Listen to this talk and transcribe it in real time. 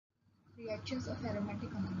Reactions of aromatic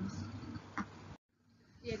amines.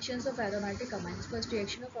 Reactions of aromatic amines. First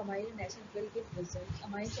reaction of amine and acid will give results.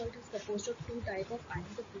 Amine salt is composed of two types of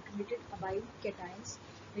ions, the butylated amine cations,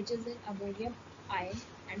 which is an ammonium ion,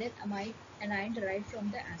 and an amine anion derived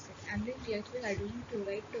from the acid. Aniline reacts with hydrogen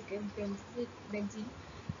chloride to give benzene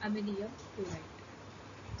ammonium chloride.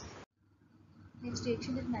 Next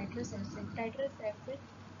reaction is nitrous acid. Nitrous acid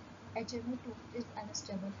HNO2 is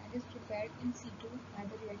unstable and is prepared in situ by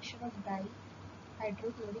the reaction of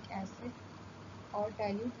dihydrochloric acid or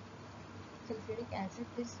dilute sulfuric acid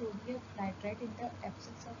with sodium nitrite in the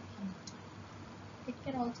absence of heat. It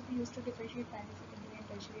can also be used to differentiate primary, secondary, and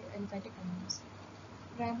tertiary aliphatic amines.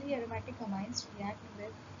 Primary aromatic amines react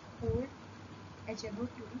with cold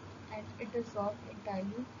HNO2 and it dissolved in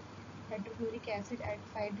dilute hydrochloric acid at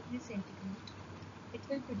 5 degrees centigrade. It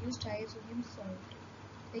will produce diazonium salt,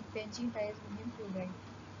 like benzene diazonium chloride.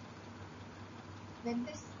 When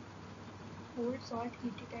this cold salt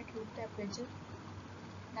heated at room temperature,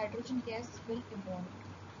 nitrogen gas will evolve.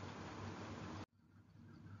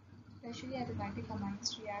 Tertiary aromatic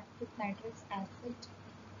amines react with nitrous acid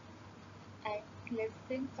at less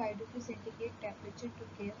than 5 degrees centigrade temperature to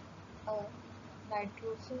give a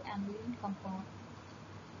nitrosoaniline compound.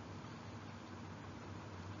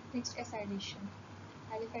 Next, acylation.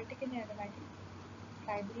 Aliphatic and aromatic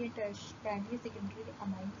primary and secondary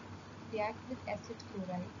amines react with acid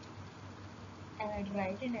chloride,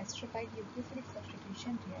 anhydride, and ester by nucleophilic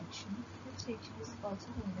substitution reaction. This reaction is also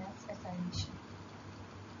known as acylation.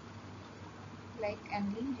 Like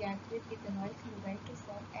aniline react with ethanoyl chloride to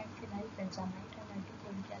form N-phenyl benzamide and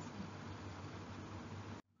hydrochloric acid.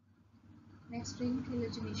 Next, ring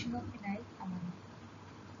halogenation of phenylamine.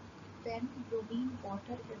 When bromine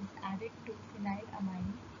water is added to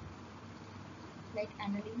phenylamine, like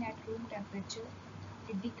aniline at room temperature,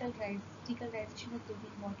 a decolorization of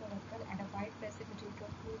bromine water occurs and a white precipitate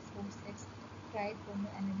of 2,4,6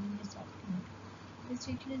 tribromanoaniline is obtained. This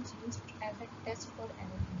reaction is used as a test for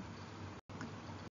aniline.